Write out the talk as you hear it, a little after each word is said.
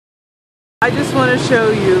I just want to show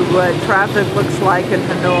you what traffic looks like in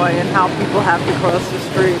Hanoi and how people have to cross the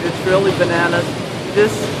street. It's really bananas. You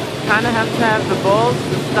just kind of have to have the balls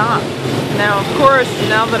to stop. Now, of course,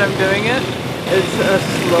 now that I'm doing it, it's a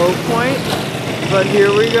slow point, but here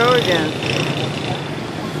we go again.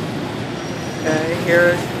 Okay,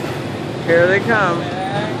 here they come.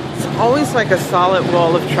 It's always like a solid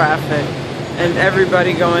wall of traffic and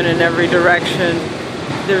everybody going in every direction.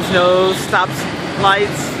 There's no stop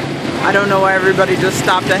lights. I don't know why everybody just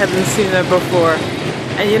stopped. I haven't seen it before.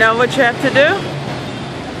 And you know what you have to do?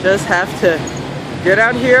 Just have to get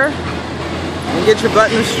out here and get your butt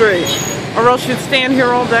in the street. Or else you'd stand here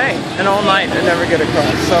all day and all night and never get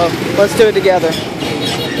across. So let's do it together.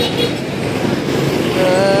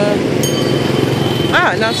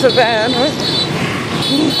 Not so bad. Huh?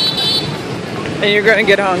 And you're going to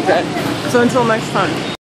get honked at. So until next time.